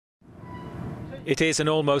It is an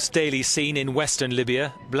almost daily scene in western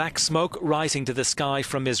Libya, black smoke rising to the sky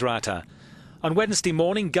from Mizrata. On Wednesday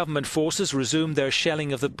morning, government forces resumed their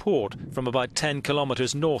shelling of the port from about 10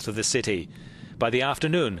 kilometres north of the city. By the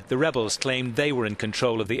afternoon, the rebels claimed they were in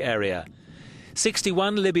control of the area.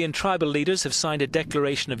 61 Libyan tribal leaders have signed a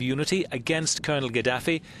declaration of unity against Colonel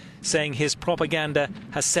Gaddafi, saying his propaganda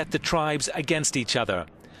has set the tribes against each other.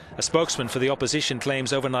 A spokesman for the opposition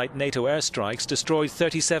claims overnight NATO airstrikes destroyed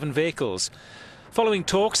 37 vehicles. Following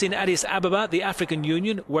talks in Addis Ababa, the African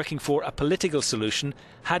Union, working for a political solution,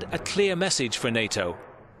 had a clear message for NATO.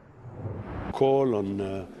 Call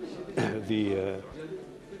on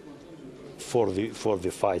for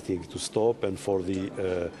the fighting to stop and for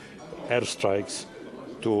the airstrikes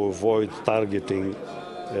to avoid targeting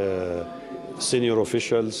senior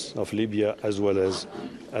officials of Libya as well as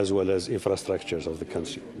infrastructures of the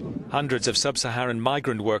country. Hundreds of sub-Saharan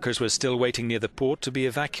migrant workers were still waiting near the port to be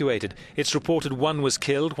evacuated. It's reported one was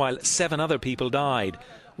killed while 7 other people died.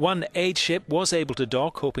 One aid ship was able to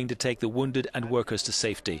dock, hoping to take the wounded and workers to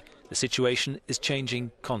safety. The situation is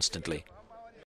changing constantly.